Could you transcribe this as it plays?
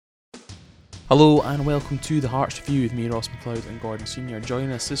Hello and welcome to the Hearts Review with me, Ross McLeod and Gordon Senior.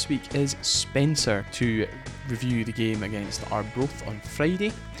 Joining us this week is Spencer to review the game against Arbroath on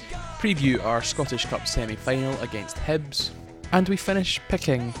Friday, preview our Scottish Cup semi-final against Hibs, and we finish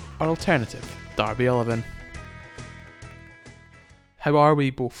picking our alternative, Derby 11. How are we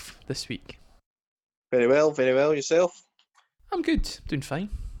both this week? Very well. Yourself? I'm good, doing fine.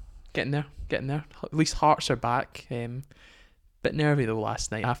 Getting there. At least Hearts are back. Bit nervy though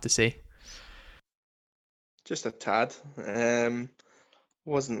last night, I have to say. Just a tad.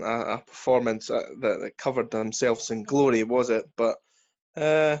 Wasn't a performance that covered themselves in glory, was it? But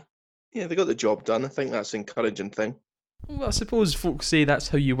yeah, they got the job done. I think that's an encouraging thing. Well, I suppose folks say that's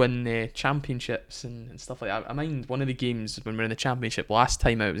how you win championships and stuff like that. I mind one of the games when we were in the championship last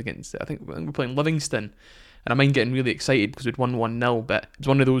time out was against, I think we were playing Livingston, and I mind getting really excited because we'd won 1-0, but it's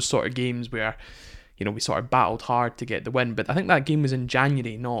one of those sort of games where, you know, we sort of battled hard to get the win. But I think that game was in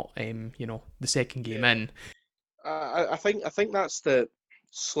January, not, the second game in. I think that's the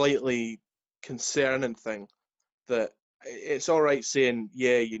slightly concerning thing, that it's all right saying,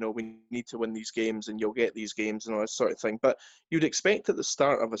 yeah, you know, we need to win these games and you'll get these games and all that sort of thing. But you'd expect at the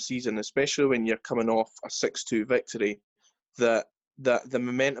start of a season, especially when you're coming off a 6-2 victory, that the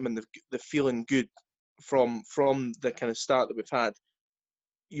momentum and the feeling good from the kind of start that we've had,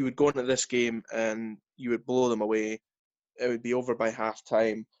 you would go into this game and you would blow them away. It would be over by half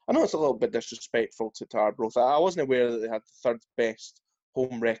time. I know it's a little bit disrespectful to Arbroath. I wasn't aware that they had the third best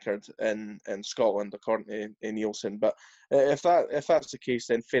home record in Scotland according to Nielsen. But if that's the case,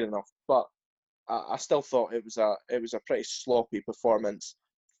 then fair enough. But I still thought it was a pretty sloppy performance.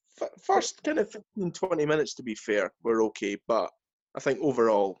 First kind of 15-20 minutes, to be fair, were okay, but I think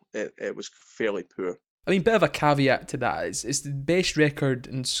overall it was fairly poor. I mean, bit of a caveat to that is it's the best record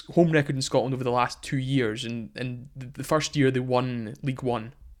in home record in Scotland over the last 2 years, and the first year they won League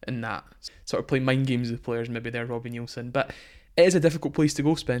One in that. Sort of playing mind games with the players, maybe there, Robbie Nielsen. But it is a difficult place to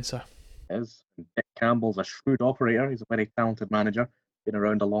go, Spencer. It is. Dick Campbell's a shrewd operator. He's a very talented manager. Been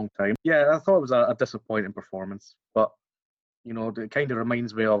around a long time. Yeah, I thought it was a disappointing performance, but you know, it kind of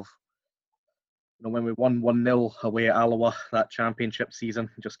reminds me of, you know, when we won 1-0 away at Alloa that championship season,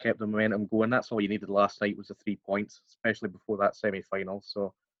 just kept the momentum going. That's all you needed last night was the 3 points, especially before that semi-final.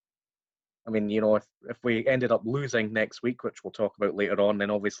 So, I mean, you know, if we ended up losing next week, which we'll talk about later on, then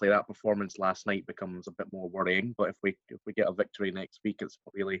obviously that performance last night becomes a bit more worrying. But if we get a victory next week, it's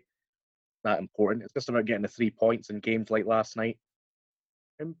not really that important. It's just about getting the 3 points in games like last night.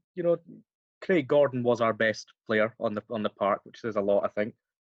 And you know, Craig Gordon was our best player on the park, which says a lot, I think.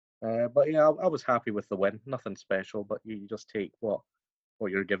 But yeah, I was happy with the win. Nothing special, but you just take what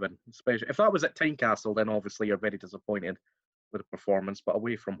you're given. Especially if that was at Tynecastle, then obviously you're very disappointed with the performance. But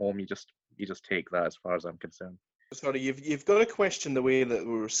away from home, you just take that, as far as I'm concerned. Sorry, you've got to question the way that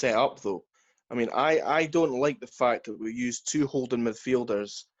we were set up, though. I mean, I don't like the fact that we used 2 holding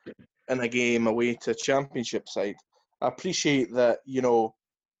midfielders in a game away to a championship side. I appreciate that, you know,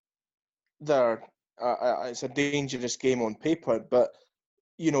 it's a dangerous game on paper, but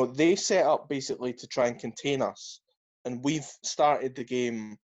you know, they set up basically to try and contain us, and we've started the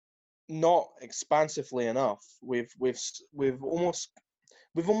game not expansively enough. We've almost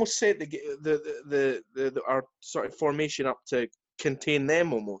set our sort of formation up to contain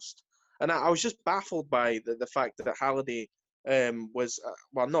them almost. And I was just baffled by the fact that Halliday was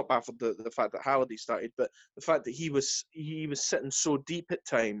well, not baffled the fact that Halliday started, but the fact that he was sitting so deep at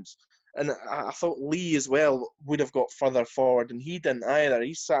times. And I thought Lee as well would have got further forward, and he didn't either.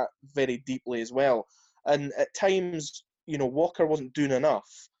 He sat very deeply as well. And at times, you know, Walker wasn't doing enough.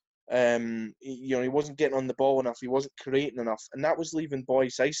 You know, he wasn't getting on the ball enough. He wasn't creating enough, and that was leaving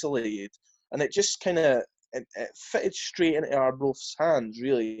Boyce isolated. And it just kind of it fitted straight into Arbroath's hands,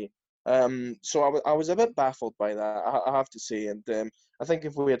 really. So I was a bit baffled by that, I have to say. And I think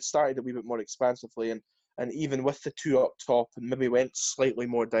if we had started a wee bit more expansively and even with the 2 up top and maybe went slightly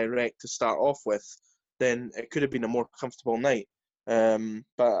more direct to start off with, then it could have been a more comfortable night.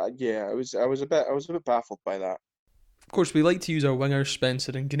 But yeah, I was a bit baffled by that. Of course, we like to use our wingers,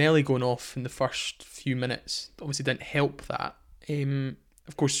 Spencer, and Ganelli going off in the first few minutes obviously didn't help that.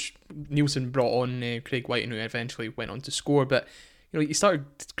 Of course, Nielsen brought on Craig Whiting, who eventually went on to score, but you know, he started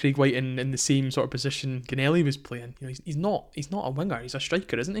Craig Whiting in the same sort of position Ganelli was playing. You know, he's not a winger, he's a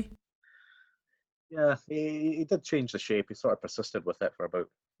striker, isn't he? Yeah, he did change the shape. He sort of persisted with it for about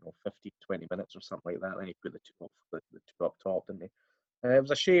 15, 20 minutes or something like that. Then he put the two up top, didn't he? It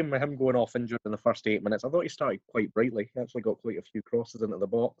was a shame him going off injured in the first 8 minutes. I thought he started quite brightly. He actually got quite a few crosses into the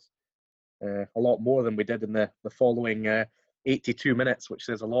box. A lot more than we did in the following 82 minutes, which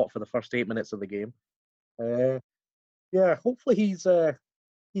says a lot for the first 8 minutes of the game. Yeah, hopefully he's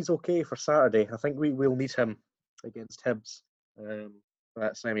he's okay for Saturday. I think we'll need him against Hibs for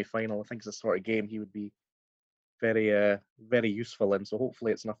that semi-final. I think it's the sort of game he would be very useful in. So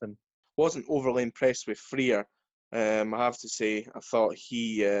hopefully it's nothing. Wasn't overly impressed with Freer. I have to say, I thought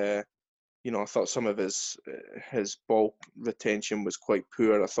I thought some of his ball retention was quite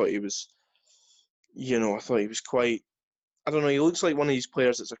poor. I thought he was, quite. I don't know. He looks like one of these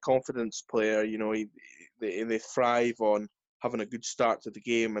players that's a confidence player. They thrive on having a good start to the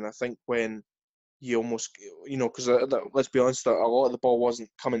game, and I think when you almost, because let's be honest, a lot of the ball wasn't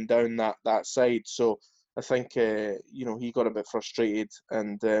coming down that side. So I think, he got a bit frustrated,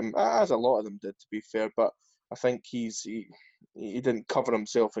 and as a lot of them did, to be fair. But I think he didn't cover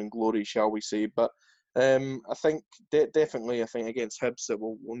himself in glory, shall we say? But I think definitely, I think against Hibs that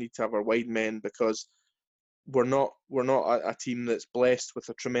we'll need to have our wide men because we're not a team that's blessed with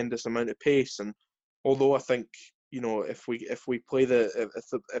a tremendous amount of pace. And although I think if we play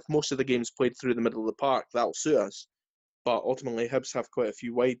if most of the games played through the middle of the park, that'll suit us. But ultimately, Hibs have quite a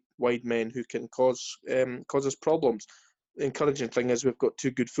few wide men who can cause us problems. The encouraging thing is we've got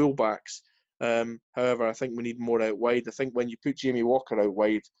two good fullbacks. However, I think we need more out wide. I think when you put Jamie Walker out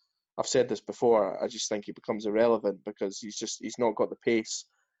wide, I've said this before, I just think he becomes irrelevant because he's not got the pace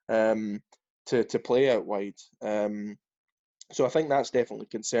to play out wide. So I think that's definitely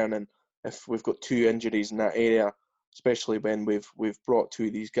concerning if we've got two injuries in that area, especially when we've brought two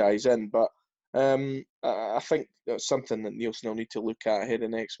of these guys in. But I think that's something that Nielsen will need to look at ahead of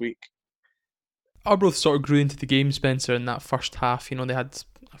next week. Arbroath sort of grew into the game, Spencer, in that first half. They had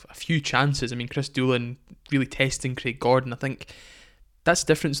a few chances. I mean, Chris Doolan really testing Craig Gordon. I think that's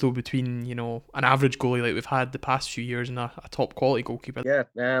the difference, though, between, an average goalie like we've had the past few years and a top quality goalkeeper. Yeah,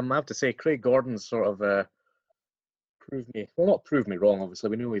 I have to say, Craig Gordon's sort of not proved me wrong,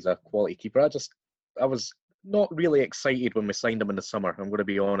 obviously. We knew he's a quality keeper. I was not really excited when we signed him in the summer. I'm going to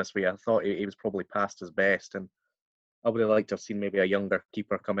be honest with you. I thought he was probably past his best, and I would have liked to have seen maybe a younger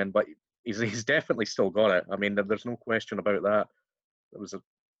keeper come in, but he's definitely still got it. I mean, there's no question about that. It was a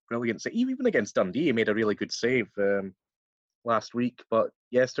brilliant save. Even against Dundee, he made a really good save last week, but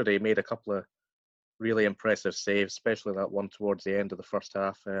yesterday he made a couple of really impressive saves, especially that one towards the end of the first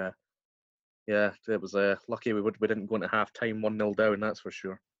half. Yeah, it was lucky we didn't go into half time 1-0 down, that's for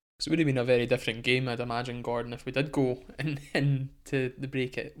sure. So it would have been a very different game, I'd imagine, Gordon, if we did go into the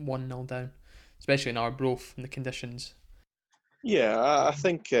break at 1-0 down, especially in Arbroath and the conditions. Yeah, I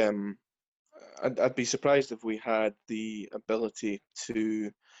think I'd be surprised if we had the ability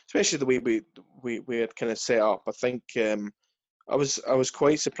to, especially the way we had kind of set up. I think I was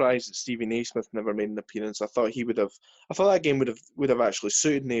quite surprised that Stevie Naismith never made an appearance. I thought that game would have actually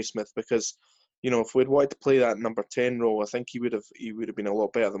suited Naismith because, if we'd wanted to play that number 10 role, I think he would have been a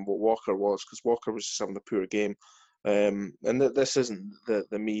lot better than what Walker was because Walker was just having a poor game. And this isn't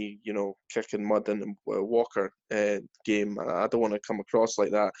the me, kicking mud in Walker game. I don't want to come across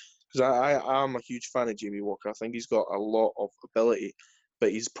like that because I'm a huge fan of Jamie Walker. I think he's got a lot of ability,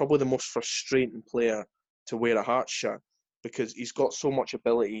 but he's probably the most frustrating player to wear a heart shirt because he's got so much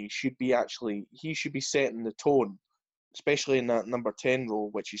ability. He should be setting the tone, especially in that number 10 role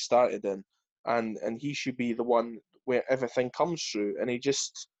which he started in, and he should be the one where everything comes through. And he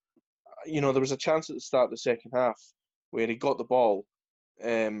just, there was a chance at the start of the second half where he got the ball,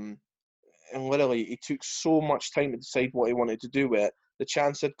 and literally he took so much time to decide what he wanted to do with it. The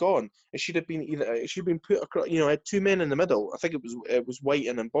chance had gone. It should have been put across. Had two men in the middle. I think it was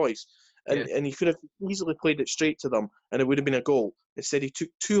Whiten and Boyce, and he could have easily played it straight to them, and it would have been a goal. Instead, he took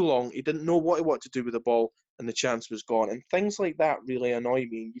too long. He didn't know what he wanted to do with the ball, and the chance was gone. And things like that really annoy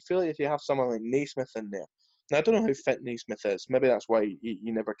me. You feel like if you have someone like Naismith in there. Now, I don't know how fit Naismith is. Maybe that's why he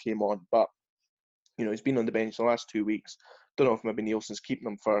never came on. But he's been on the bench the last 2 weeks. Don't know if maybe Nielsen's keeping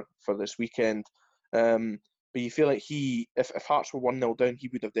him for this weekend. But you feel like if Hearts were 1-0 down, he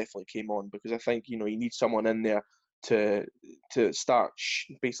would have definitely came on because I think you need someone in there to start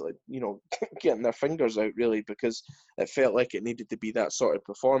basically getting their fingers out really because it felt like it needed to be that sort of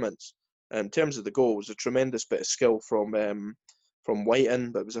performance. In terms of the goal, it was a tremendous bit of skill from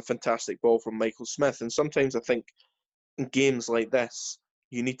Whiten, but it was a fantastic ball from Michael Smith. And sometimes I think in games like this,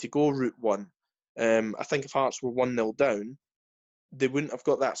 you need to go route one. I think if Hearts were 1-0 down, they wouldn't have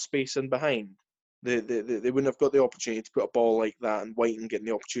got that space in behind. They wouldn't have got the opportunity to put a ball like that and Whiten getting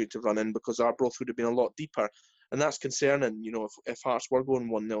the opportunity to run in because Arbroath would have been a lot deeper. And that's concerning, if Hearts were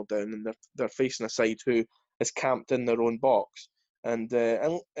going 1-0 down and they're facing a side who is camped in their own box. And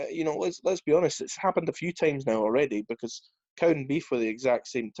let's be honest, it's happened a few times now already because Cowdenbeath were the exact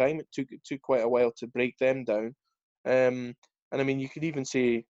same time. It took quite a while to break them down. And I mean, you could even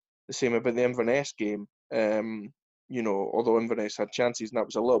say the same about the Inverness game. although Inverness had chances and that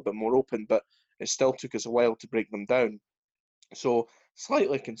was a little bit more open, but it still took us a while to break them down. So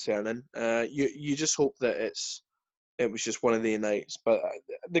slightly concerning. You just hope that it was just one of the nights. But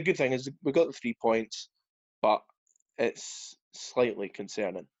the good thing is we got the 3 points, but it's slightly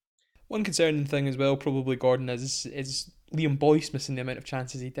concerning. One concerning thing as well, probably, Gordon, is Liam Boyce missing the amount of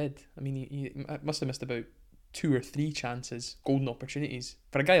chances he did. I mean, he must have missed about 2 or 3 chances, golden opportunities.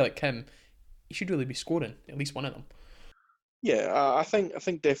 For a guy like him, he should really be scoring at least one of them. Yeah, I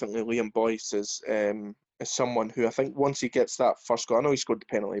think definitely Liam Boyce is someone who I think once he gets that first goal, I know he scored the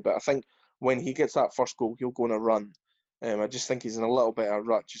penalty, but I think when he gets that first goal, he'll go on a run. I just think he's in a little bit of a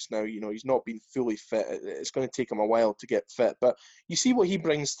rut just now. He's not been fully fit. It's going to take him a while to get fit, but you see what he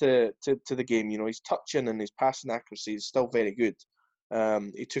brings to the game. His touching and his passing accuracy is still very good.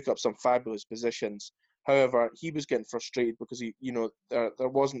 He took up some fabulous positions. However, he was getting frustrated because there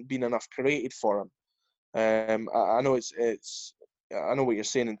wasn't been enough created for him. I know I know what you're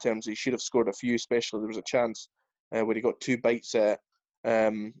saying in terms of he should have scored a few, especially there was a chance where he got 2 bites at it.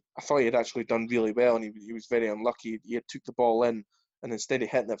 I thought he had actually done really well, and he was very unlucky. He had took the ball in, and instead of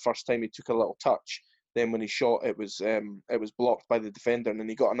hitting it first time, he took a little touch. Then when he shot, it was blocked by the defender, and then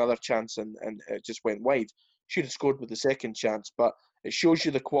he got another chance, and it just went wide. Should have scored with the second chance, but it shows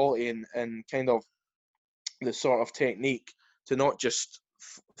you the quality and kind of the sort of technique to not just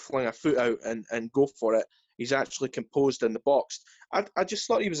fling a foot out and go for it. He's actually composed in the box. I just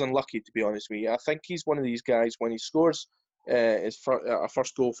thought he was unlucky, to be honest with you. I think he's one of these guys, when he scores a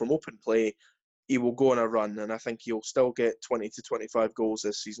first goal from open play, he will go on a run, and I think he'll still get 20 to 25 goals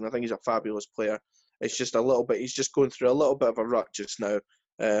this season. I think he's a fabulous player. It's just a little bit, he's just going through a little bit of a rut just now,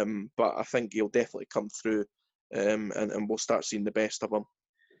 but I think he'll definitely come through, and we'll start seeing the best of him.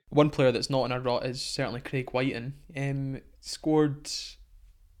 One player that's not in a rut is certainly Craig Whiten. Scored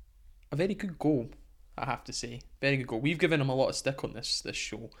a very good goal, I have to say. Very good goal. We've given him a lot of stick on this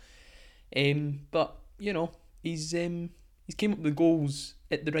show. But, he's came up with goals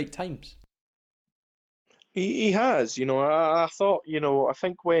at the right times. He has, I thought, I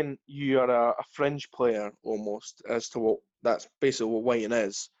think when you are a fringe player almost as to what that's basically what Whiting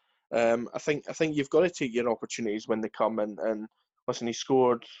is, I think you've got to take your opportunities when they come and listen, he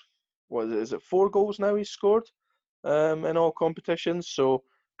scored, is it 4 goals now he's scored in all competitions, so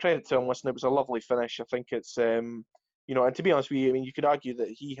credit to him. Listen, it was a lovely finish. I think it's, and to be honest with you, I mean, you could argue that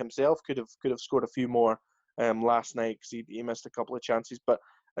he himself could have scored a few more last night because he missed a couple of chances, but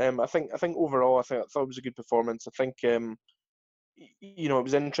I think overall, I thought it was a good performance. I think it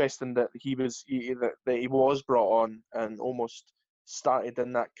was interesting that that he was brought on and almost started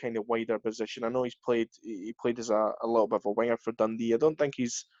in that kind of wider position. I know he played as a little bit of a winger for Dundee. I don't think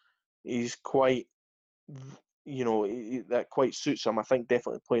he's quite that quite suits him. I think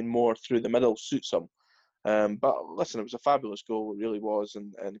definitely playing more through the middle suits him. But listen, it was a fabulous goal. It really was,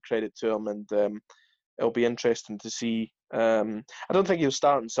 and credit to him. And it'll be interesting to see. I don't think he'll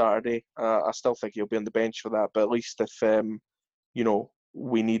start on Saturday. I still think he'll be on the bench for that. But at least if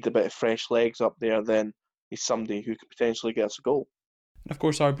we need a bit of fresh legs up there, then he's somebody who could potentially get us a goal. And of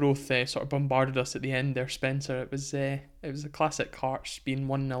course, Arbroath sort of bombarded us at the end there, Spencer. It was a classic Hearts being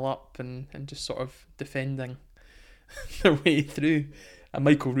 1-0 up and just sort of defending their way through. And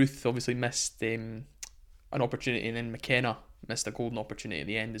Michael Ruth obviously missed an opportunity, and then McKenna missed a golden opportunity at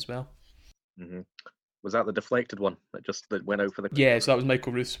the end as well. Mm-hmm. Was that the deflected one that went out for the? Yeah, so that was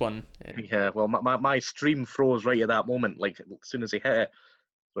Michael Ruth's one. Yeah, well, my stream froze right at that moment. Like as soon as he hit it,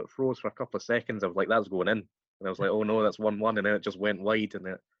 so it froze for a couple of seconds. I was like, "That's going in," and I was like, "Oh no, that's 1-1," and then it just went wide, and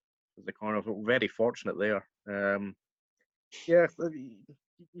it was the corner. Very fortunate there. Yeah,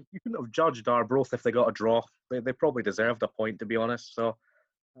 you couldn't have judged Arbroath if they got a draw. They probably deserved a point, to be honest. So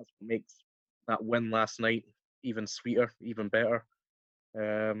that's what makes that win last night even sweeter, even better.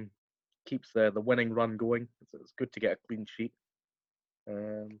 Keeps the winning run going. It's good to get a clean sheet.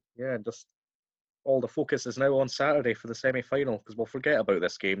 Just all the focus is now on Saturday for the semi-final, because we'll forget about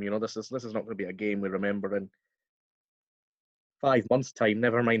this game. This is not going to be a game we remember in 5 months' time.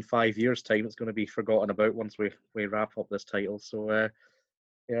 Never mind 5 years' time. It's going to be forgotten about once we wrap up this title. So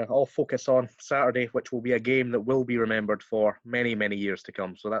all focus on Saturday, which will be a game that will be remembered for many, many years to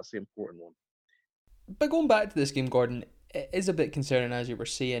come. So that's the important one. But going back to this game, Gordon, it is a bit concerning, as you were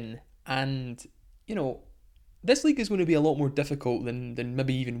saying. And, this league is going to be a lot more difficult than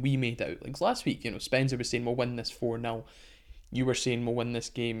maybe even we made out. Like last week, Spencer was saying we'll win this 4-0. You were saying we'll win this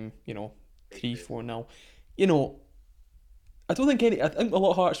game, 3-4-0. I think a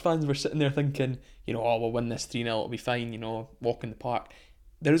lot of Hearts fans were sitting there thinking, we'll win this 3-0, it'll be fine, walk in the park.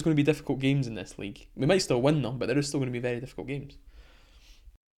 There is going to be difficult games in this league. We might still win them, but there is still going to be very difficult games.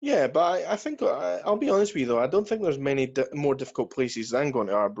 Yeah, but I think I'll be honest with you though. I don't think there's many more difficult places than going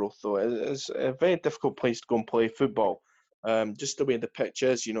to Arbroath though. It's a very difficult place to go and play football. Just the way the pitch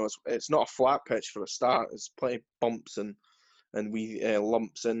is, it's not a flat pitch for a start. It's plenty of bumps and wee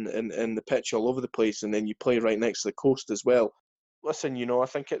lumps in the pitch all over the place, and then you play right next to the coast as well. Listen, I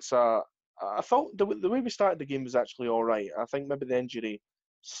think it's a. I thought the way we started the game was actually all right. I think maybe the injury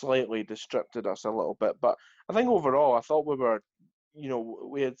slightly distracted us a little bit, but I think overall, I thought we were,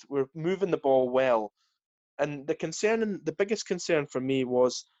 we're moving the ball well. And the biggest concern for me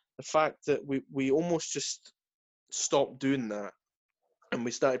was the fact that we almost just stopped doing that and we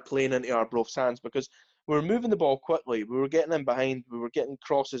started playing into Arbroath's hands because we were moving the ball quickly. We were getting in behind. We were getting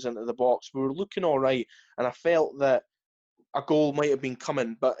crosses into the box. We were looking all right. And I felt that a goal might have been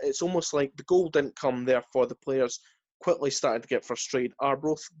coming, but it's almost like the goal didn't come, therefore the players quickly started to get frustrated.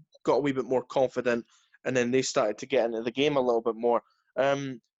 Arbroath got a wee bit more confident, and then they started to get into the game a little bit more.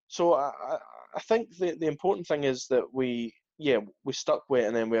 So I think the important thing is that we stuck with it,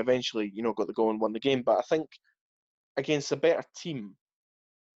 and then we eventually got the goal and won the game. But I think against a better team,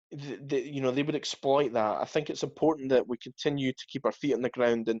 they would exploit that. I think it's important that we continue to keep our feet on the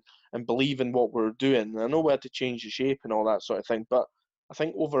ground and believe in what we're doing. And I know we had to change the shape and all that sort of thing, but I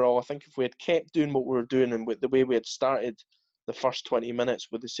think overall, I think if we had kept doing what we were doing and with the way we had started the first 20 minutes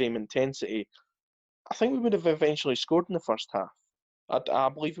with the same intensity, I think we would have eventually scored in the first half. I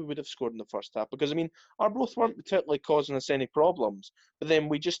believe we would have scored in the first half because, I mean, Arbroath weren't particularly causing us any problems, but then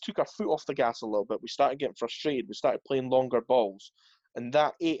we just took our foot off the gas a little bit. We started getting frustrated. We started playing longer balls, and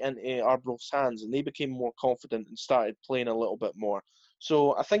that ate into Arbroath's hands, and they became more confident and started playing a little bit more.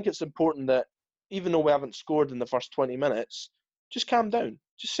 So I think it's important that even though we haven't scored in the first 20 minutes, just calm down,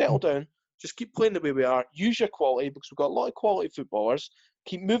 just settle down, just keep playing the way we are, use your quality because we've got a lot of quality footballers,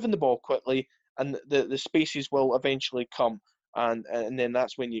 keep moving the ball quickly, and the spaces will eventually come and then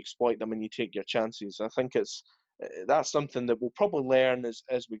that's when you exploit them and you take your chances. I think that's something that we'll probably learn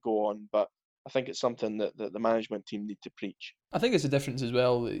as we go on, but I think it's something that the management team need to preach. I think it's a difference as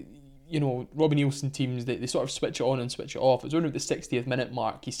well. Robbie Nielsen teams they sort of switch it on and switch it off. It was only at the 60th minute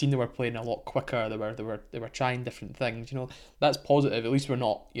mark. You seen they were playing a lot quicker. They were trying different things. That's positive. At least we're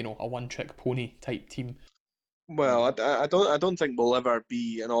not a one trick pony type team. Well, I don't think we'll ever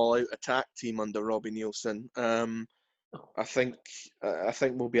be an all out attack team under Robbie Nielsen. I think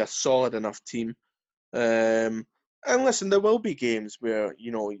we'll be a solid enough team. And listen, there will be games where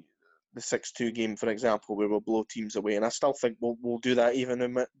the 6-2 game, for example, where we'll blow teams away, and I still think we'll do that even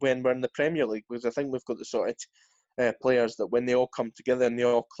when we're in the Premier League because I think we've got the sort of players that when they all come together and they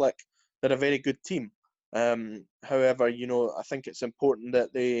all click, they're a very good team. However, I think it's important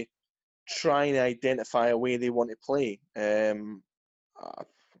that they try and identify a way they want to play.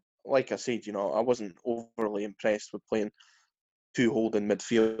 Like I said, I wasn't overly impressed with playing two holding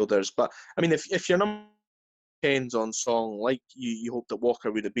midfielders, but I mean, if your number depends on Song, like you hope that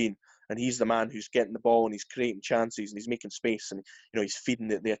Walker would have been, and he's the man who's getting the ball and he's creating chances and he's making space and he's feeding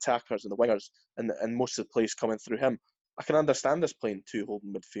the attackers and the wingers and most of the plays coming through him. I can understand us playing two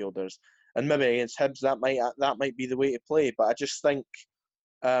holding midfielders, and maybe against Hibs that might be the way to play. But I just think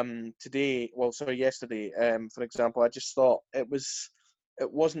yesterday, for example, I just thought it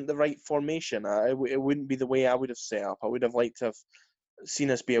wasn't the right formation. It wouldn't be the way I would have set up. I would have liked to have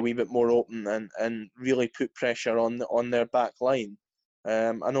seen us be a wee bit more open and really put pressure on their back line.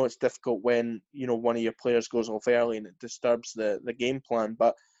 I know it's difficult when one of your players goes off early and it disturbs the game plan,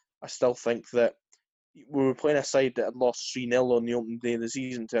 but I still think that we were playing a side that had lost 3-0 on the opening day of the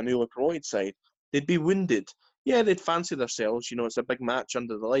season to a newly promoted side. They'd be wounded. Yeah, they'd fancy themselves. It's a big match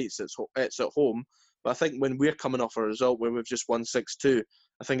under the lights. It's at home. But I think when we're coming off a result where we've just won 6-2,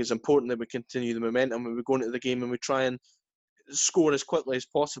 I think it's important that we continue the momentum when we go into the game and we try and score as quickly as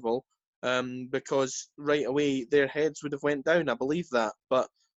possible, because right away their heads would have went down. I believe that, but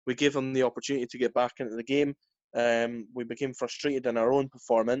we gave them the opportunity to get back into the game. We became frustrated in our own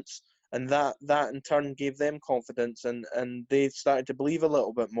performance, and that in turn gave them confidence, and they started to believe a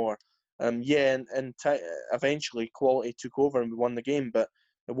little bit more. Eventually quality took over and we won the game, but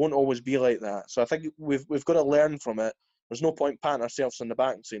it won't always be like that. So I think we've got to learn from it. There's no point patting ourselves on the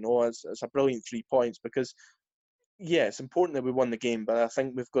back and saying, "Oh, it's a brilliant 3 points," because it's important that we won the game, but I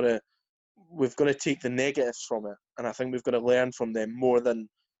think we've got to take the negatives from it, and I think we've got to learn from them more than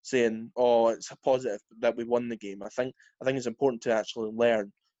saying, "Oh, it's a positive that we won the game." I think it's important to actually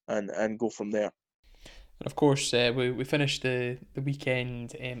learn and go from there. And of course, we finished the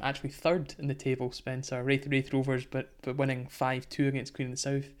weekend actually third in the table, Spencer. Wraith Rovers, but winning 5-2 against Queen of the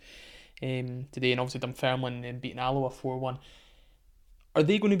South today, and obviously Dunfermline and beating Alloa 4-1. Are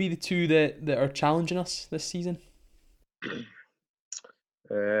they going to be the two that are challenging us this season?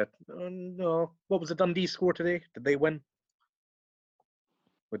 No. What was the Dundee score today? Did they win?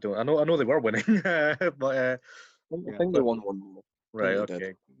 We don't. I know they were winning, but I yeah. think they won 1-0. Right. think they Okay.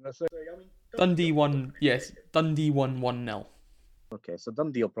 did. I mean, Dundee will probably won. finish Yes, second. Dundee won 1-0. Okay, so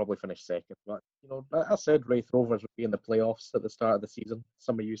Dundee will probably finish second. But I said Wraith Rovers would be in the playoffs at the start of the season.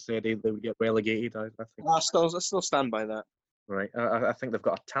 Some of you said they would get relegated. I think. I still stand by that. Right. I think they've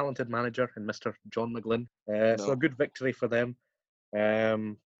got a talented manager in Mr. John McGlynn. So No. a good victory for them. I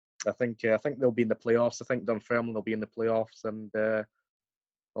think they'll be in the playoffs. I think Dunfermline will be in the playoffs, and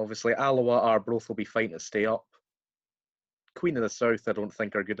obviously Alloa, Arbroath will be fighting to stay up. Queen of the South, I don't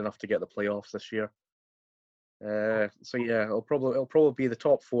think are good enough to get the playoffs this year. So yeah, it'll probably be the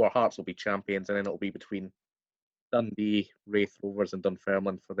top four. Hearts will be champions, and then it'll be between Dundee, Wraith Rovers, and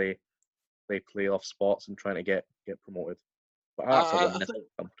Dunfermline for the playoff spots and trying to get promoted. But Hearts will I, win I this think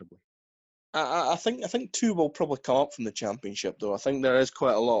comfortably. I think two will probably come up from the championship though. I think there is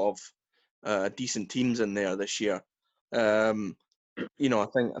quite a lot of decent teams in there this year. I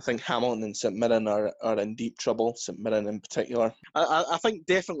think Hamilton and St Mirren are in deep trouble. St Mirren in particular. I think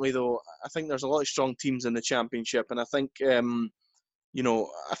definitely though. I think there's a lot of strong teams in the championship, and I think I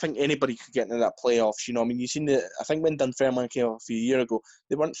think anybody could get into that playoffs. I mean, I think when Dunfermline came up a few years ago,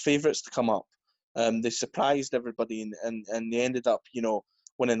 they weren't favourites to come up. They surprised everybody, and they ended up,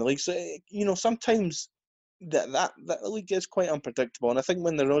 winning the league. So, sometimes that league is quite unpredictable. And I think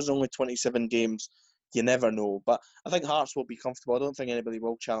when there was only 27 games, you never know. But I think Hearts will be comfortable. I don't think anybody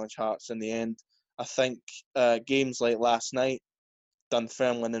will challenge Hearts in the end. I think games like last night,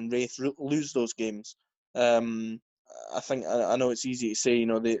 Dunfermline and Wraith lose those games. I know it's easy to say,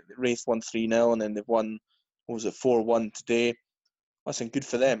 the Wraith won 3-0 and then they've won, 4-1 today. Listen, good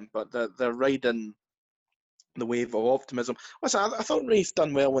for them, but they're riding the wave of optimism. Listen, I thought Wraith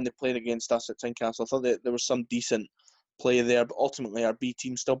done well when they played against us at Tynecastle. I thought that there was some decent play there, but ultimately our B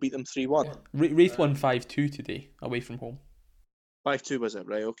team still beat them 3-1. Wraith won 5-2 today, away from home. 5-2 was it,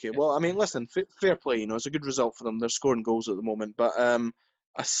 right? Okay. Well, I mean, listen, fair play. It's a good result for them. They're scoring goals at the moment, but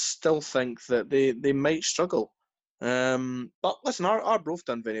I still think that they might struggle. But listen, Arbroath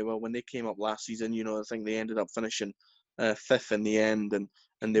done very well when they came up last season. I think they ended up finishing fifth in the end,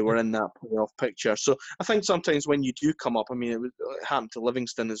 and they were in that playoff picture. So I think sometimes when you do come up, I mean, it happened to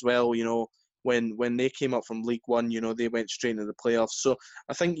Livingston as well. When they came up from League One, they went straight into the playoffs. So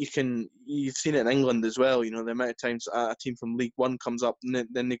I think you've seen it in England as well. The amount of times a team from League One comes up and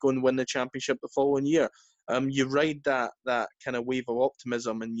then they go and win the championship the following year. You ride that kind of wave of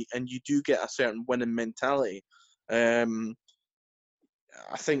optimism, and you do get a certain winning mentality. I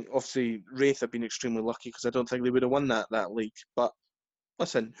think obviously Wraith have been extremely lucky because I don't think they would have won that league. But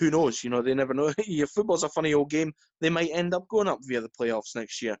listen, who knows? They never know. Your football's a funny old game. They might end up going up via the playoffs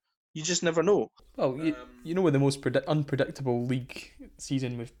next year. You just never know. Well, we're the most unpredictable league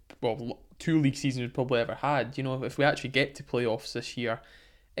season two league seasons we've probably ever had. If we actually get to playoffs this year,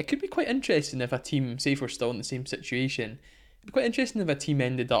 it could be quite interesting if a team, say if we're still in the same situation, it'd be quite interesting if a team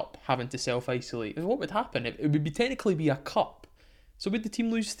ended up having to self-isolate. What would happen? It would technically be a cup. So would the team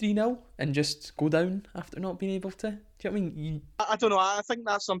lose 3-0 and just go down after not being able to? Do you know what I mean? I don't know. I think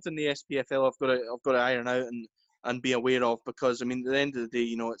that's something the SPFL have got to iron out and be aware of, because I mean at the end of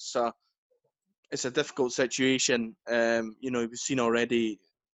the day, it's a difficult situation. We've seen already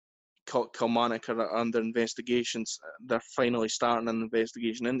Kilmarnock are under investigations. They're finally starting an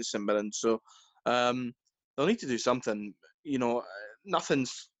investigation into St Mirren, so they'll need to do something.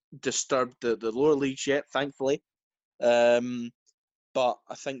 Nothing's disturbed the lower leagues yet, thankfully. But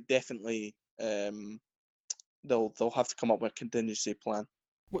I think definitely they'll have to come up with a contingency plan.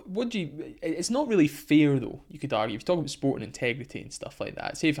 It's not really fair though, you could argue. If you talk about sporting integrity and stuff like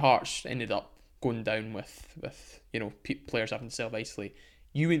that, say if Hearts ended up going down with players having to self-isolate,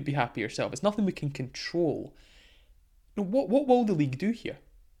 you wouldn't be happy yourself. It's nothing we can control. What will the league do here?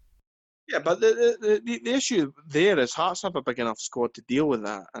 Yeah, but the issue there is Hearts have a big enough squad to deal with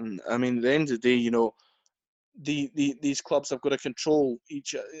that, and I mean at the end of the day, these clubs have got to control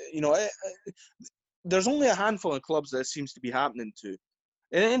each. There's only a handful of clubs that it seems to be happening to.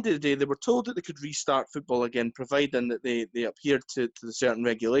 At the end of the day, they were told that they could restart football again, providing that they adhered to the certain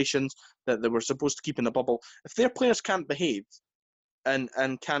regulations that they were supposed to keep in the bubble. If their players can't behave and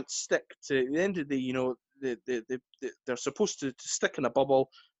can't stick to, at the end of the day, they're supposed to stick in a bubble.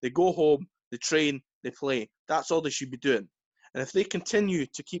 They go home, they train, they play. That's all they should be doing. And if they continue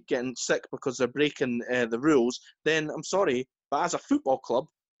to keep getting sick because they're breaking the rules, then I'm sorry, but as a football club,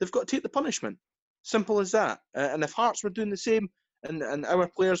 they've got to take the punishment. Simple as that. And if Hearts were doing the same and our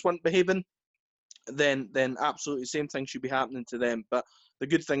players weren't behaving, then absolutely the same thing should be happening to them. But the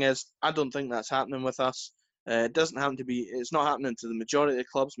good thing is, I don't think that's happening with us. It doesn't happen to be. It's not happening to the majority of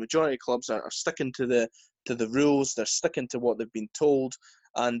clubs. Majority of clubs are sticking to the rules. They're sticking to what they've been told,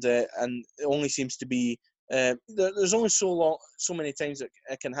 and it only seems to be. There's only so many times that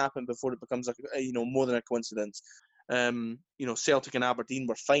it can happen before it becomes more than a coincidence. Celtic and Aberdeen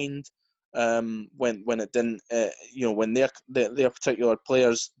were fined when it didn't. When their particular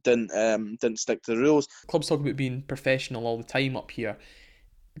players didn't stick to the rules. Clubs talk about being professional all the time up here.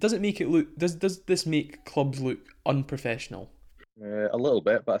 Does it make it look? Does this make clubs look unprofessional? A little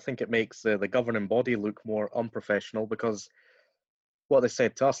bit, but I think it makes the governing body look more unprofessional, because what they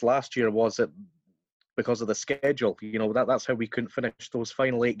said to us last year was that because of the schedule, that's how we couldn't finish those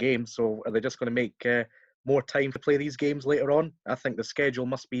final 8 games. So are they just going to make more time to play these games later on? I think the schedule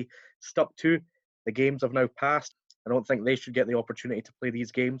must be stuck to. The games have now passed. I don't think they should get the opportunity to play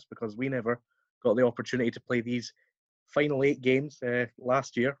these games, because we never got the opportunity to play these final 8 games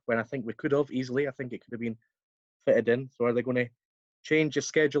last year, when I think we could have easily. I think it could have been fitted in. So are they going to change the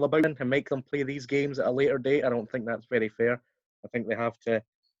schedule about and make them play these games at a later date? I don't think that's very fair. I think they have to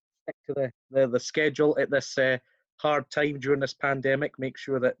stick to the schedule at this hard time during this pandemic. Make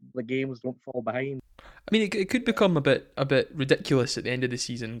sure that the games don't fall behind. I mean, it could become a bit ridiculous at the end of the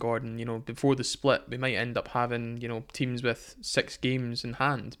season, Gordon. Before the split, we might end up having teams with 6 games in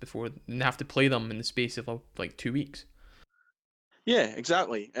hand before they have to play them in the space of like 2 weeks. Yeah,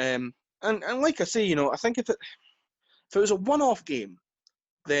 exactly. And like I say, I think if it was a one-off game,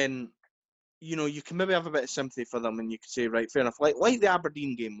 then you can maybe have a bit of sympathy for them, and you could say, right, fair enough. Like the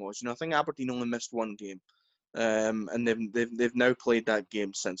Aberdeen game was. I think Aberdeen only missed 1 game, and they've now played that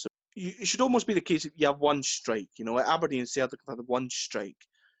game since. So it should almost be the case that you have 1 strike. Like Aberdeen and Celtic have had 1 strike.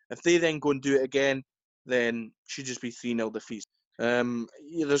 If they then go and do it again, then it should just be 3-0 defeat.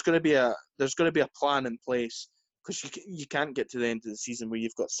 There's going to be a plan in place, because you can't get to the end of the season where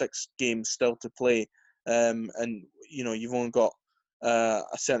you've got 6 games still to play, and you've only got a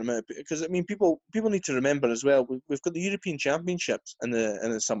certain amount. Because people need to remember as well, we've got the European Championships in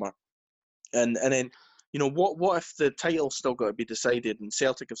the summer, and then what if the title's still got to be decided, and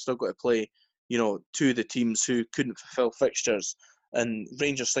Celtic have still got to play 2 of the teams who couldn't fulfil fixtures, and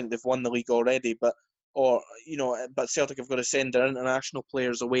Rangers think they've won the league already, but Celtic have got to send their international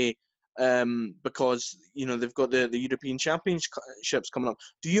players away because they've got the European Championships coming up.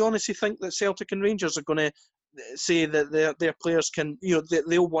 Do you honestly think that Celtic and Rangers are going to say that their players can,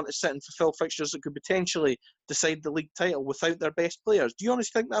 they'll want to sit and fulfil fixtures that could potentially decide the league title without their best players? Do you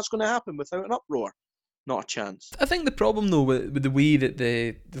honestly think that's going to happen without an uproar? Not a chance. I think the problem, though, with the way that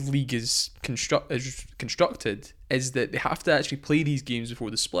the league is constructed is that they have to actually play these games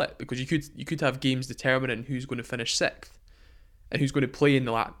before the split, because you could have games determining who's going to finish 6th and who's going to play in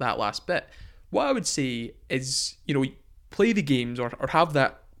that last bit. What I would say is, play the games or have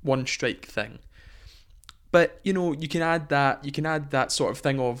that 1 strike thing. But you can add that sort of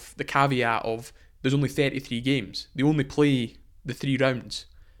thing of the caveat of there's only 33 games. They only play the 3 rounds.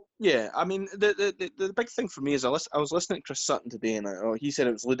 Yeah, I mean, the big thing for me is I was listening to Chris Sutton today, and he said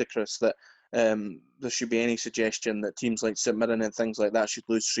it was ludicrous that there should be any suggestion that teams like St Mirren and things like that should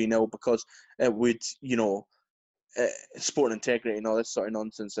lose 3-0, because it would, sport integrity and all this sort of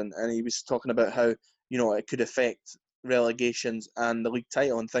nonsense. And he was talking about how, it could affect relegations and the league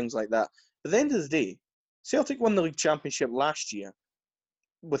title and things like that. But at the end of the day, Celtic won the league championship last year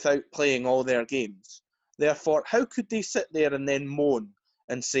without playing all their games. Therefore, how could they sit there and then moan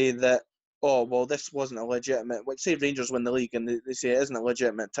and say that, oh, well, this wasn't a legitimate... say Rangers win the league and they say it isn't a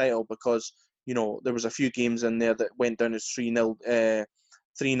legitimate title because, there was a few games in there that went down as 3-0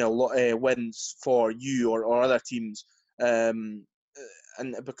 wins for you or other teams, and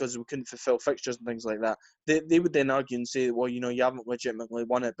because we couldn't fulfill fixtures and things like that. They would then argue and say, well, you haven't legitimately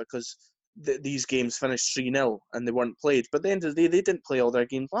won it because these games finished 3-0 and they weren't played. But at the end of the day, they didn't play all their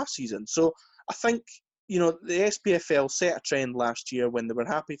games last season. So I think, the SPFL set a trend last year when they were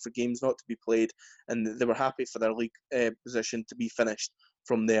happy for games not to be played, and they were happy for their league position to be finished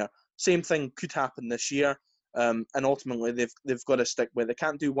from there. Same thing could happen this year, and ultimately they've got to stick with. They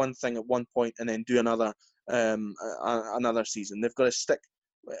can't do one thing at one point and then do another season. They've got to stick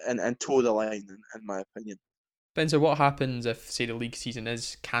and toe the line, in my opinion. Spencer, what happens if, say, the league season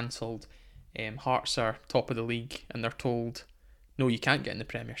is cancelled? Hearts are top of the league and they're told, no, you can't get in the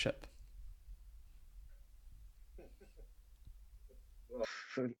Premiership.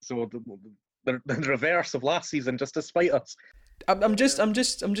 So the reverse of last season, just to spite us. I'm just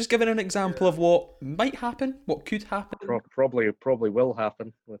giving an example of what might happen, what could happen. Probably will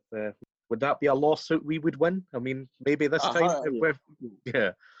happen. With would that be a lawsuit we would win? I mean, maybe this time. I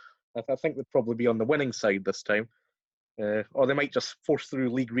think we'd probably be on the winning side this time. Or they might just force through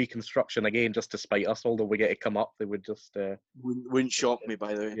league reconstruction again just to spite us. Although we get to come up, they would just Wouldn't shock me,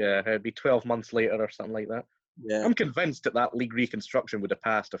 by the way. yeah, it'd be 12 months later or something like that. Yeah. I'm convinced that league reconstruction would have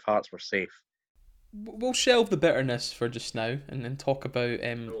passed if Hearts were safe. We'll shelve the bitterness for just now and then talk about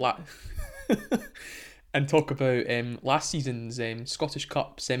last season's Scottish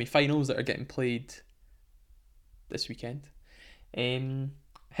Cup semi-finals that are getting played this weekend.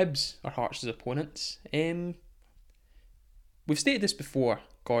 Hibs are Hearts' opponents. We've stated this before,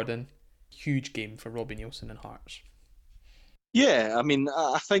 Gordon. Huge game for Robbie Neilson and Hearts. Yeah, I mean,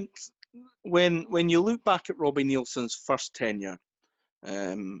 I think when you look back at Robbie Neilson's first tenure,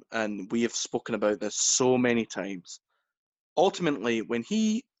 and we have spoken about this so many times, ultimately when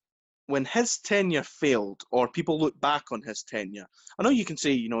his tenure failed, or people look back on his tenure, I know you can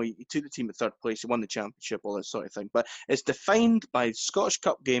say, he took the team at third place, he won the championship, all that sort of thing, but it's defined by the Scottish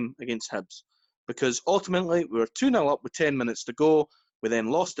Cup game against Hibs, because ultimately we were 2-0 up with 10 minutes to go, we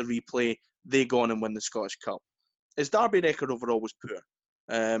then lost the replay, they go on and win the Scottish Cup. His derby record overall was poor.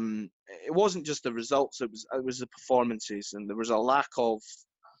 It wasn't just the results; it was the performances, and there was a lack of.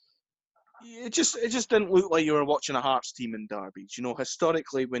 It just didn't look like you were watching a Hearts team in derbies.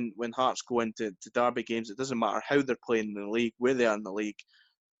 Historically, when Hearts go into derby games, it doesn't matter how they're playing in the league, where they are in the league.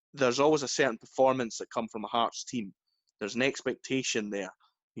 There's always a certain performance that come from a Hearts team. There's an expectation there.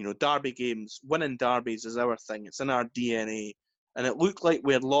 Derby games, winning derbies is our thing. It's in our DNA, and it looked like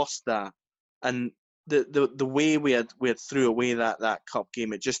we had lost that. And the way we had threw away that cup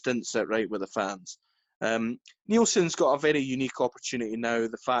game, it just didn't sit right with the fans. Neilson's got a very unique opportunity now.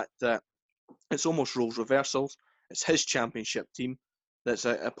 The fact that it's almost roles reversals. It's his championship team that's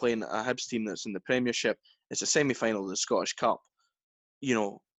playing a Hibs team that's in the Premiership. It's a semi-final of the Scottish Cup.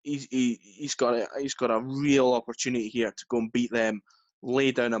 He's got a real opportunity here to go and beat them,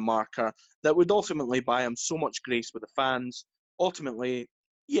 lay down a marker that would ultimately buy him so much grace with the fans. Ultimately,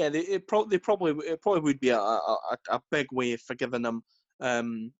 yeah, it probably would be a big way of forgiving them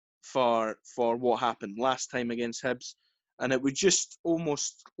for what happened last time against Hibs, and it would just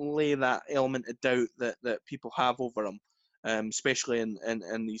almost lay that element of doubt that people have over him, especially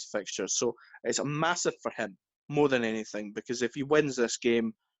in these fixtures. So it's a massive for him more than anything, because if he wins this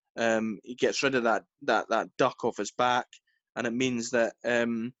game, he gets rid of that duck off his back, and it means that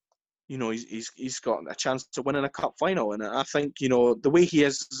he's got a chance to win in a cup final. And I think the way he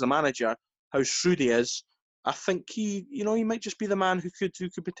is as a manager, how shrewd he is, I think he might just be the man who could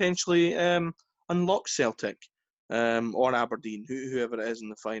potentially unlock Celtic or Aberdeen, whoever it is in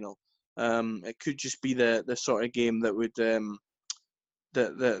the final. It could just be the sort of game that would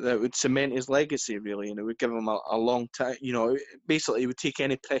that would cement his legacy, really, and it would give him a long time. Basically, it would take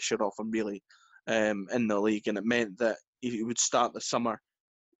any pressure off him, really, in the league, and it meant that he would start the summer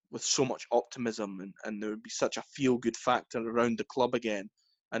with so much optimism, and there would be such a feel-good factor around the club again,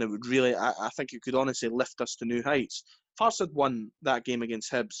 and it would really, I think it could honestly lift us to new heights. If Hearts had won that game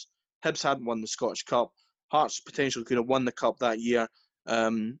against Hibs, Hibs hadn't won the Scottish Cup, Hearts potentially could have won the Cup that year,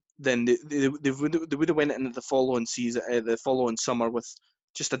 then they would have went into the following season, the following summer, with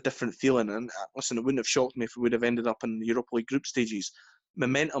just a different feeling. And listen, it wouldn't have shocked me if we would have ended up in the Europa League group stages.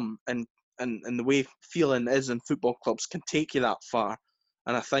 Momentum and the way feeling is in football clubs can take you that far.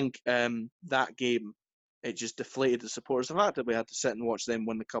 And I think that game, it just deflated the supporters. The fact that we had to sit and watch them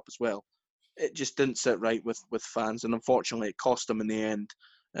win the cup as well, it just didn't sit right with fans. And unfortunately, it cost them in the end.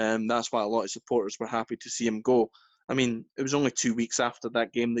 That's why a lot of supporters were happy to see him go. I mean, it was only 2 weeks after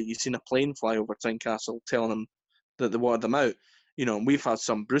that game that you seen a plane fly over Tynecastle telling them that they wanted them out. And we've had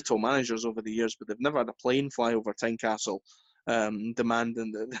some brutal managers over the years, but they've never had a plane fly over Tynecastle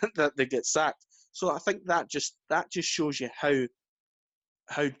demanding that they get sacked. So I think that just shows you how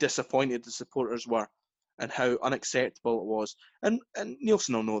disappointed the supporters were and how unacceptable it was. And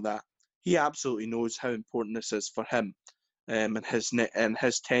Neilson will know that. He absolutely knows how important this is for him and his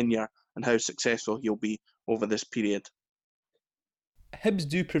tenure, and how successful he'll be over this period. Hibs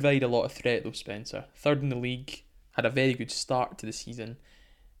do provide a lot of threat though, Spencer. Third in the league, had a very good start to the season.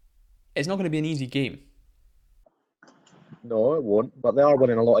 It's not going to be an easy game. No, it won't. But they are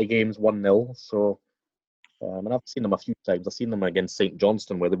winning a lot of games 1-0. So, and I've seen them a few times. I've seen them against St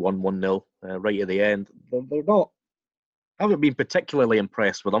Johnstone where they won 1-0 right at the end. They're not. I haven't been particularly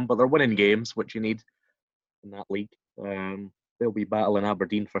impressed with them, but they're winning games, which you need in that league. They'll be battling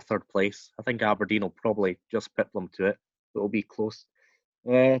Aberdeen for third place. I think Aberdeen will probably just pip them to it. It'll be close.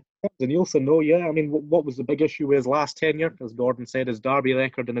 Neilson, no, yeah. I mean, what was the big issue with his last tenure? As Gordon said, his derby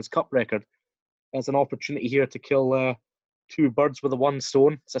record and his cup record. There's an opportunity here to kill two birds with one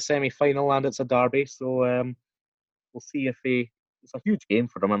stone. It's a semi-final and it's a derby, so we'll see if it's a huge game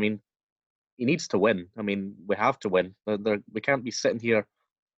for him. I mean, he needs to win. I mean, we have to win. We can't be sitting here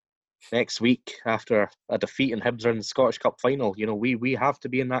next week after a defeat and Hibs are in the Scottish Cup final. You know, we have to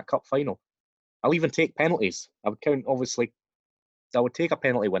be in that cup final. I'll even take penalties. I would count, obviously, I would take a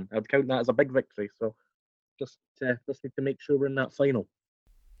penalty win. I would count that as a big victory. So just need to make sure we're in that final.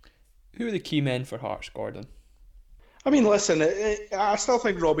 Who are the key men for Hearts, Gordon? I mean, listen, I still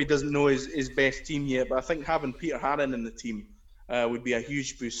think Robbie doesn't know his best team yet, but I think having Peter Haring in the team would be a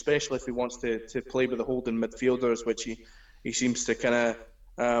huge boost, especially if he wants to play with the holding midfielders, which he seems to kind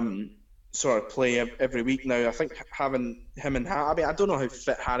of sort of play every week now. I think having him and I mean, I don't know how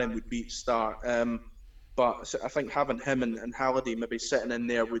fit Haring would be to start, but I think having him and Halliday maybe sitting in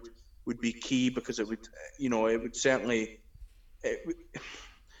there would be key, because it would certainly.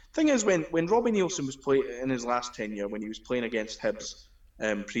 Thing is, when Robbie Neilson was playing in his last tenure, when he was playing against Hibs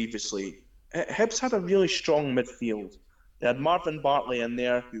previously, Hibs had a really strong midfield. They had Marvin Bartley in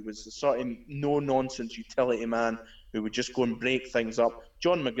there, who was the sort of no-nonsense utility man who would just go and break things up.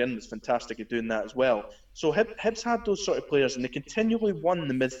 John McGinn was fantastic at doing that as well. So Hibs had those sort of players, and they continually won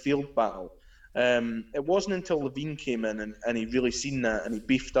the midfield battle. It wasn't until Levine came in and he really seen that, and he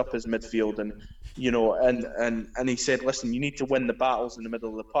beefed up his midfield, and and he said, listen, you need to win the battles in the middle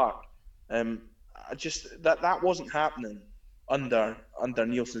of the park. That wasn't happening under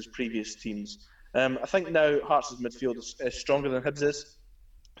Nielsen's previous teams. I think now Hearts' midfield is stronger than Hibs is.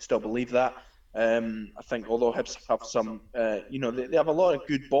 I still believe that. I think although Hibs have some, they have a lot of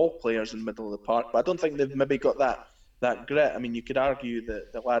good ball players in the middle of the park, but I don't think they've maybe got that grit. I mean, you could argue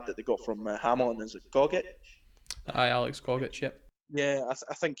that the lad that they got from Hamilton, is it Gogic? Aye, Alex Gogic, yep. Yeah,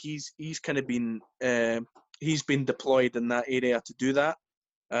 I think he's kind of been he's been deployed in that area to do that.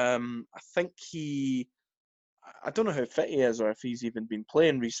 I think I don't know how fit he is or if he's even been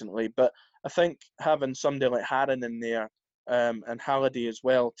playing recently, but I think having somebody like Haring in there and Halliday as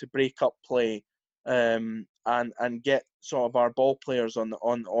well to break up play and get sort of our ball players on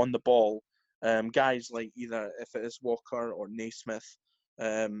the ball, guys like either if it is Walker or Naismith,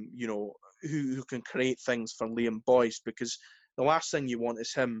 who can create things for Liam Boyce, because the last thing you want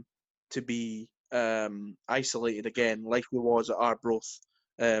is him to be isolated again, like we was at Arbroath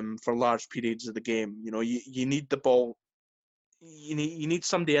for large periods of the game. You know, you need the ball. You need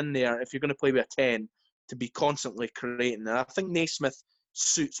somebody in there if you're going to play with a 10 to be constantly creating. And I think Naismith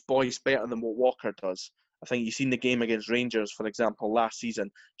suits Boyce better than what Walker does. I think you've seen the game against Rangers, for example, last season,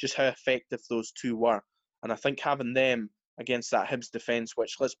 just how effective those two were. And I think having them against that Hibs defence,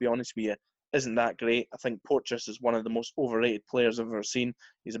 which, let's be honest with you, isn't that great. I think Porteous is one of the most overrated players I've ever seen.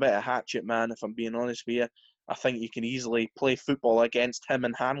 He's a bit of a hatchet man, if I'm being honest with you. I think you can easily play football against him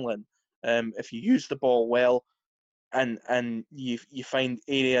and Hanlon if you use the ball well, and you find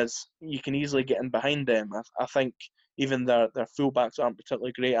areas you can easily get in behind them. I think even their fullbacks aren't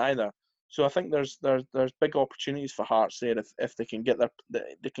particularly great either. So I think there's big opportunities for Hearts there if they can get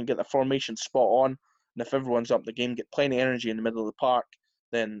their formation spot on, and if everyone's up the game, get plenty of energy in the middle of the park,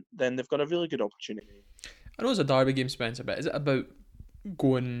 then they've got a really good opportunity. I know it's a derby game, Spencer, but is it about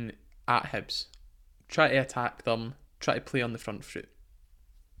going at Hibs, try to attack them, try to play on the front foot?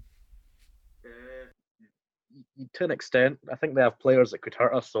 To an extent, I think they have players that could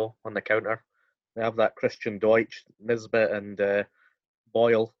hurt us though on the counter. They have that Christian Deutsch, Nisbet, and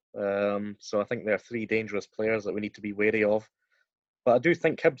Boyle. So I think they're three dangerous players that we need to be wary of. But I do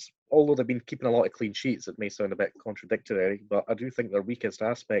think Hibs, although they've been keeping a lot of clean sheets, it may sound a bit contradictory, but I do think their weakest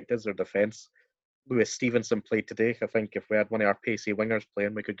aspect is their defence. Lewis Stevenson played today. I think if we had one of our pacey wingers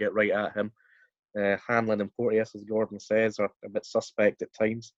playing, we could get right at him. Hanlon and Porteous, as Gordon says, are a bit suspect at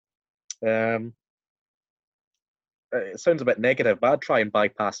times. It sounds a bit negative, but I'd try and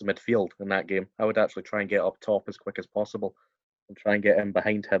bypass the midfield in that game. I would actually try and get up top as quick as possible and try and get in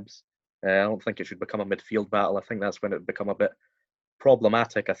behind Hibs. I don't think it should become a midfield battle. I think that's when it would become a bit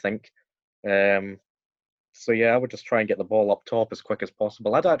problematic, I think. So yeah, I would just try and get the ball up top as quick as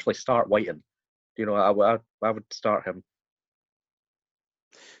possible. I'd actually start Whiten. You know, I would start him.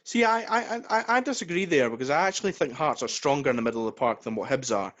 See, I disagree there, because I actually think Hearts are stronger in the middle of the park than what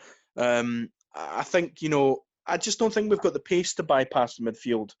Hibs are. I think, I just don't think we've got the pace to bypass the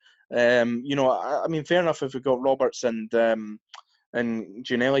midfield. I mean, fair enough if we've got Roberts and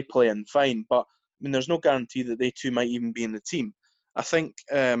Gianelli playing, fine, but I mean, there's no guarantee that they two might even be in the team. I think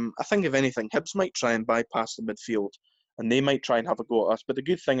if anything, Hibs might try and bypass the midfield, and they might try and have a go at us. But the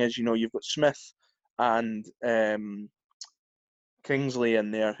good thing is, you've got Smith and Kingsley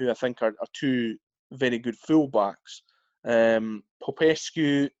in there, who I think are two very good fullbacks.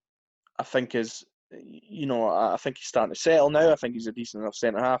 Popescu, I think is, I think he's starting to settle now. I think he's a decent enough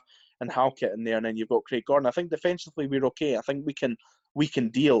centre half, and Halkett in there, and then you've got Craig Gordon. I think defensively we're okay. I think we can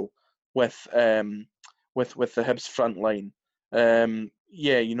deal. with the Hibs front line.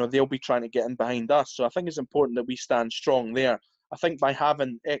 They'll be trying to get in behind us. So I think it's important that we stand strong there. I think by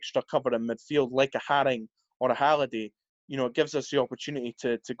having extra cover in midfield, like a Haring or a Halliday, it gives us the opportunity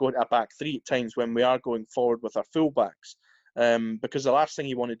to go to a back three at times when we are going forward with our fullbacks. Because the last thing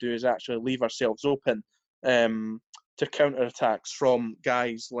you want to do is actually leave ourselves open to counter-attacks from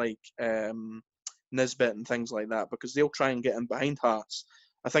guys like Nisbet and things like that, because they'll try and get in behind Hearts.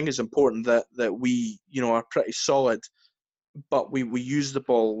 I think it's important that we, are pretty solid, but we use the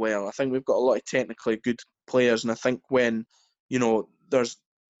ball well. I think we've got a lot of technically good players, and I think when, there's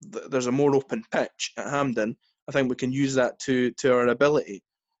a more open pitch at Hampden, I think we can use that to our ability.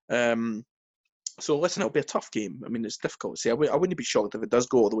 So listen, it'll be a tough game. I mean, it's difficult to say. I wouldn't be shocked if it does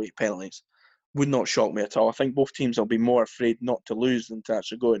go all the way to penalties. Would not shock me at all. I think both teams will be more afraid not to lose than to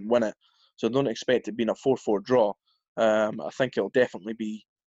actually go and win it. So don't expect it being a 4-4 draw. I think it'll definitely be,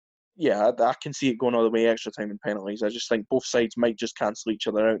 I can see it going all the way extra time and penalties. I just think both sides might just cancel each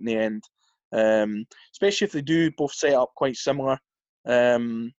other out in the end. Especially if they do both set up quite similar,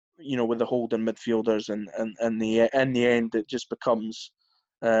 with the holding midfielders, and in the end it just becomes,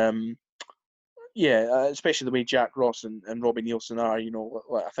 especially the way Jack Ross and Robbie Nielsen are.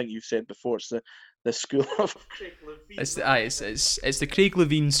 Like I think you've said before, it's the school of Craig Levine. It's the Craig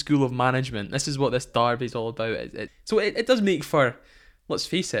Levine school of management. This is what this derby's all about. So it does make for, let's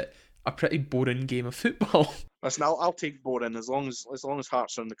face it, a pretty boring game of football. Listen, I'll take boring as long as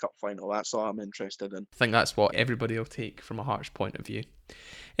Hearts are in the cup final. That's all I'm interested in. I think that's what everybody will take from a Hearts point of view.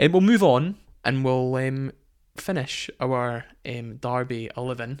 We'll move on and we'll finish our derby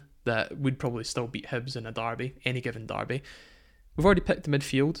 11 that would probably still beat Hibs in a derby, any given derby. We've already picked the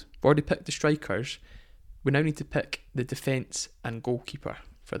midfield. We've already picked the strikers. We now need to pick the defence and goalkeeper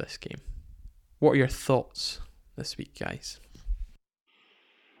for this game. What are your thoughts this week, guys?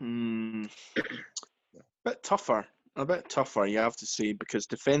 A bit tougher, you have to say, because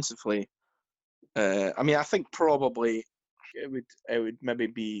defensively, I think probably it would maybe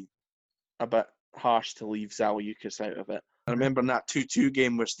be a bit harsh to leave Zaliukas out of it. I remember in that 2-2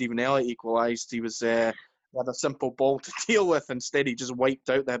 game where Stephen Elliott equalised, he had a simple ball to deal with. Instead, he just wiped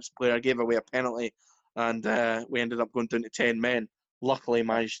out the Hibs player, gave away a penalty, and we ended up going down to 10 men. Luckily,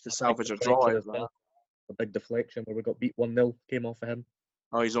 managed to salvage a draw out of that. A big deflection where we got beat 1-0 came off of him.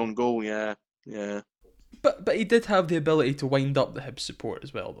 Oh, his own goal, yeah. But he did have the ability to wind up the Hibs support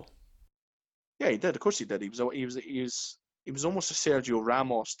as well, though. Yeah, he did. Of course, he did. He was almost a Sergio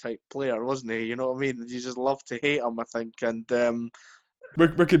Ramos type player, wasn't he? You know what I mean? You just love to hate him, I think. And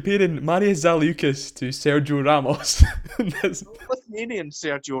we're comparing Marius Zaliukas to Sergio Ramos. Lithuanian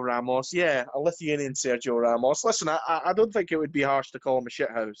Sergio Ramos, yeah, a Lithuanian Sergio Ramos. Listen, I don't think it would be harsh to call him a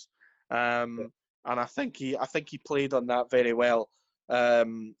shithouse, and I think he played on that very well,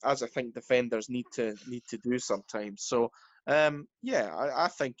 as I think defenders need to do sometimes. So, I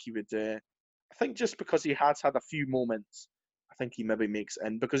think he would. I think just because he has had a few moments, I think he maybe makes it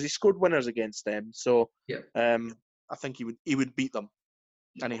in because he scored winners against them. So, I think he would beat them,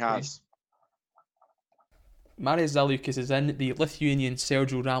 and he has. Marius Zaliukas is in. The Lithuanian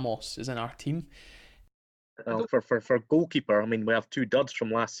Sergio Ramos is in our team. For goalkeeper, I mean, we have two duds from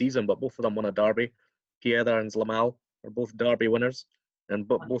last season, but both of them won a derby. Pieda and Zlamal are both derby winners, and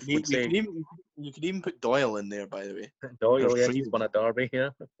both would say you could even put Doyle in there, by the way. Doyle, yeah, he's won a derby, yeah.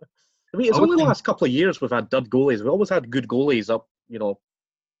 I mean, it's only the last couple of years we've had dud goalies. We always had good goalies up,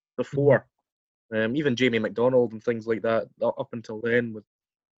 before. Even Jamie McDonald and things like that. Up until then,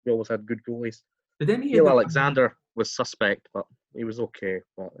 we always had good goalies. Neil Alexander was suspect, but he was okay.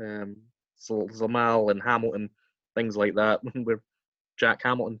 But Zlamal and Hamilton, things like that. We're Jack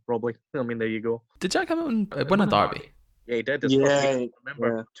Hamilton, probably. I mean, there you go. Did Jack Hamilton win a derby? Yeah, he did. His first game,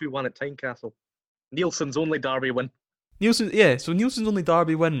 remember, 2-1 at Tynecastle. Nielsen's only derby win. So Nielsen's only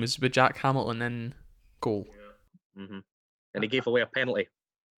derby win was with Jack Hamilton in goal. Yeah. Mm-hmm. And he gave away a penalty,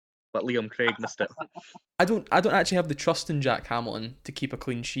 but Liam Craig missed it. I don't actually have the trust in Jack Hamilton to keep a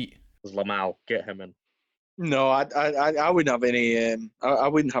clean sheet. Zlamal, get him in. No, I wouldn't have any. I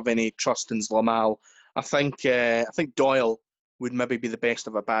wouldn't have any trust in Zlamal. I think Doyle would maybe be the best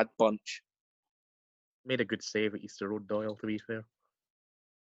of a bad bunch. Made a good save at Easter Road, Doyle, to be fair.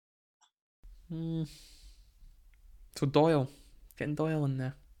 So Doyle, getting Doyle in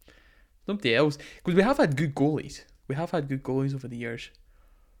there. Nobody else, because we have had good goalies. We have had good goalies over the years.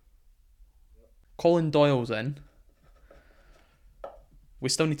 Colin Doyle's in. We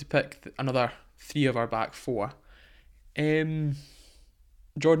still need to pick another 3 of our back 4. Jordan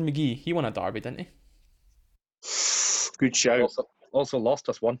McGee, he won a derby, didn't he? Good shout. Also lost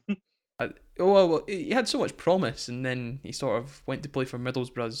us one. Well, he had so much promise, and then he sort of went to play for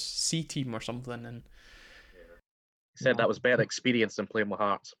Middlesbrough's C team or something, and He said that was better experience than playing with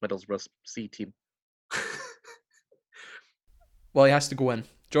Hearts, Middlesbrough's C team. well, he has to go in.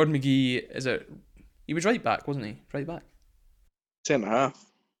 Jordan McGee he was right back, wasn't he? Right back. Centre half.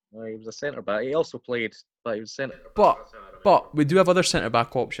 He was a centre back. He also played, but he was centre. But we do have other centre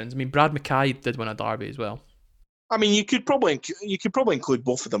back options. I mean, Brad Mackay did win a derby as well. I mean, you could probably include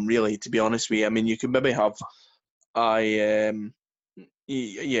both of them, really. To be honest with you, I mean, you could maybe have, I mean,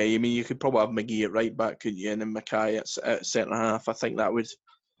 you could probably have McGee at right back, couldn't you, and then Mackay at centre half. I think that'd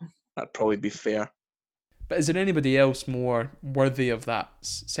probably be fair. But is there anybody else more worthy of that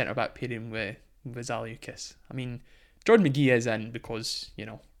centre back pairing with Zaliukas? I mean, Jordan McGee is in because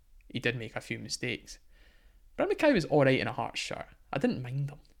he did make a few mistakes. Brad Mackay was all right in a Hearts shirt. I didn't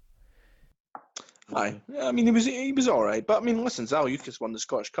mind him. Aye, I mean, he was all right, but I mean, listen, Zaliukas won the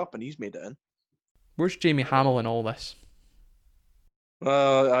Scottish Cup and he's made it in. Where's Jamie Hamill in all this?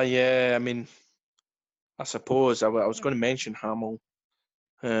 Well, yeah, I mean, I suppose I was going to mention Hamill.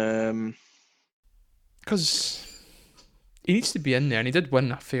 Because he needs to be in there, and he did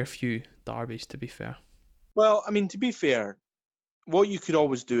win a fair few derbies, to be fair. Well, I mean, to be fair, what you could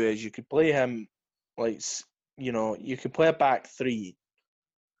always do is you could play him you could play a back three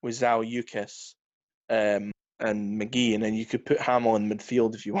with Zaliukas and McGee, and then you could put Hamill in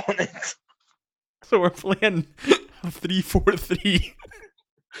midfield if you wanted. So we're playing a 3-4-3.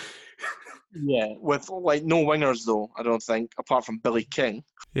 Yeah, with no wingers though, I don't think, apart from Billy King.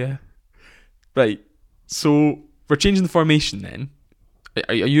 Yeah. Right. So we're changing the formation then.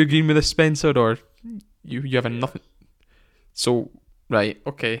 Are you agreeing with this, Spencer, or you having nothing? So right,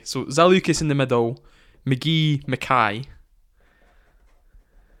 okay. So Zaliukas in the middle, McGee, Mackay.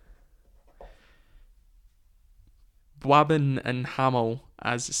 Bwabin and Hamill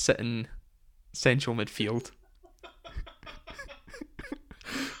as sitting central midfield.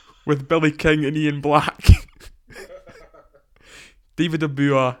 With Billy King and Ian Black. David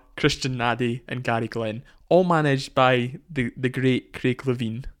Abua, Christian Nadi and Gary Glenn. All managed by the great Craig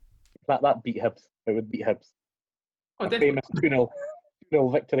Levine. That beat Hibs. It would beat Hibs. Oh, a famous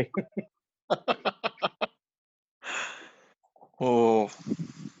 2-0 victory. Oh,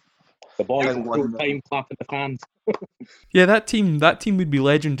 the boys will full time clapping the fans. Yeah, that team would be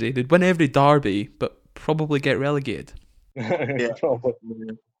legendary. They'd win every derby, but probably get relegated. Yeah, probably.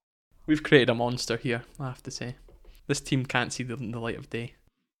 We've created a monster here, I have to say. This team can't see the light of day.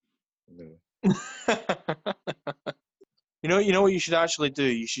 No. You know what you should actually do?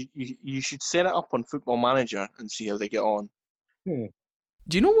 You should set it up on Football Manager and see how they get on. Do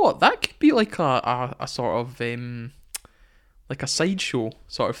you know what? That could be like a sort of like a sideshow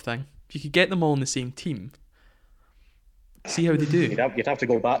sort of thing. If you could get them all on the same team, see how they do. You'd have to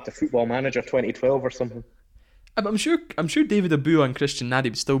go back to Football Manager 2012 or something. But I'm sure David Abua and Christian Nadi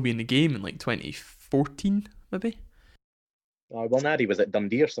would still be in the game in like 2014, maybe. Well, Nadi was at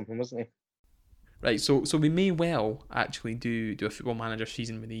Dundee or something, wasn't he? Right, so we may well actually do a Football Manager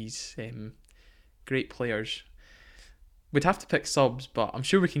season with these great players. We'd have to pick subs, but I'm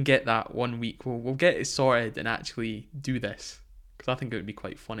sure we can get that one week. We'll get it sorted and actually do this, because I think it would be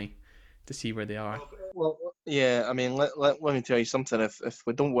quite funny to see where they are. Well, yeah, I mean, let me tell you something. If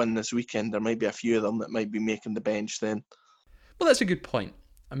we don't win this weekend, there might be a few of them that might be making the bench then. Well, that's a good point.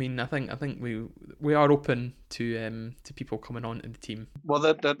 I mean, I think we are open to people coming on in the team. Well,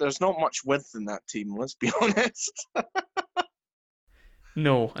 there's not much width in that team. Let's be honest.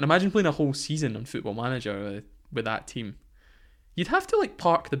 No, and imagine playing a whole season on Football Manager with that team. You'd have to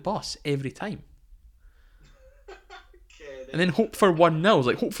park the bus every time, and then hope for 1-0.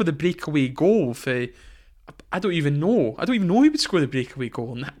 Like hope for the breakaway goal. I don't even know who would score the breakaway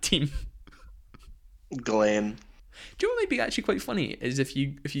goal on that team. Glenn. Do you know what might be actually quite funny is if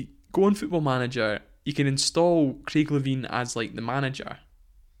you go on Football Manager, you can install Craig Levine as like the manager,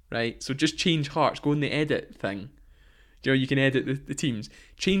 right? So just change Hearts, go in the edit thing. You can edit the teams.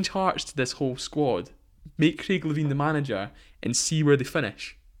 Change Hearts to this whole squad. Make Craig Levine the manager and see where they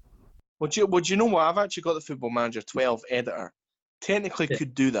finish. Would you know what? I've actually got the Football Manager 12 editor. Technically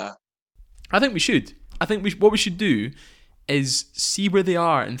could do that. I think we should. What we should do is see where they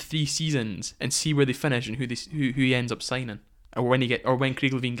are in 3 seasons and see where they finish and who he ends up signing, or when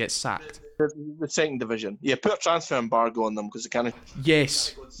Craig Levine gets sacked. The second division, yeah. Put a transfer embargo on them because they can't.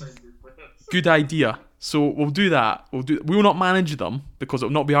 Yes, good idea. So we'll do that. We will not manage them because it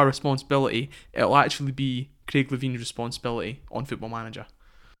will not be our responsibility. It'll actually be Craig Levine's responsibility on Football Manager.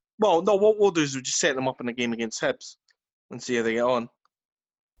 Well, no. What we'll do is we'll just set them up in a game against Hibs and see how they get on.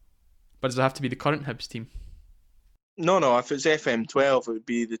 But does it have to be the current Hibs team? No. If it's FM12, it would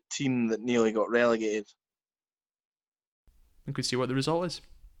be the team that nearly got relegated. We could see what the result is.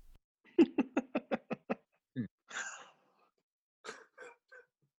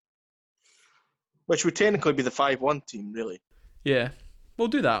 Which would technically be the 5-1 team, really. Yeah, we'll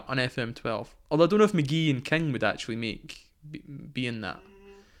do that on FM12. Although I don't know if McGee and King would actually be in that.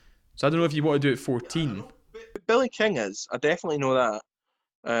 So I don't know if you want to do it 14. Billy King is. I definitely know that.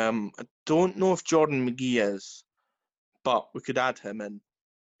 I don't know if Jordan McGee is, but we could add him in.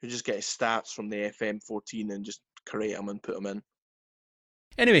 We could just get his stats from the FM14 and just create him and put him in.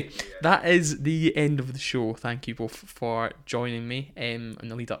 Anyway, that is the end of the show. Thank you both for joining me in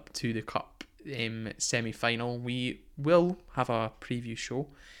the lead up to the Cup semi-final. We will have a preview show,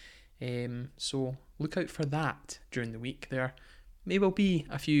 so look out for that during the week. There may well be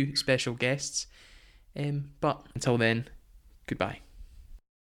a few special guests, but until then, goodbye.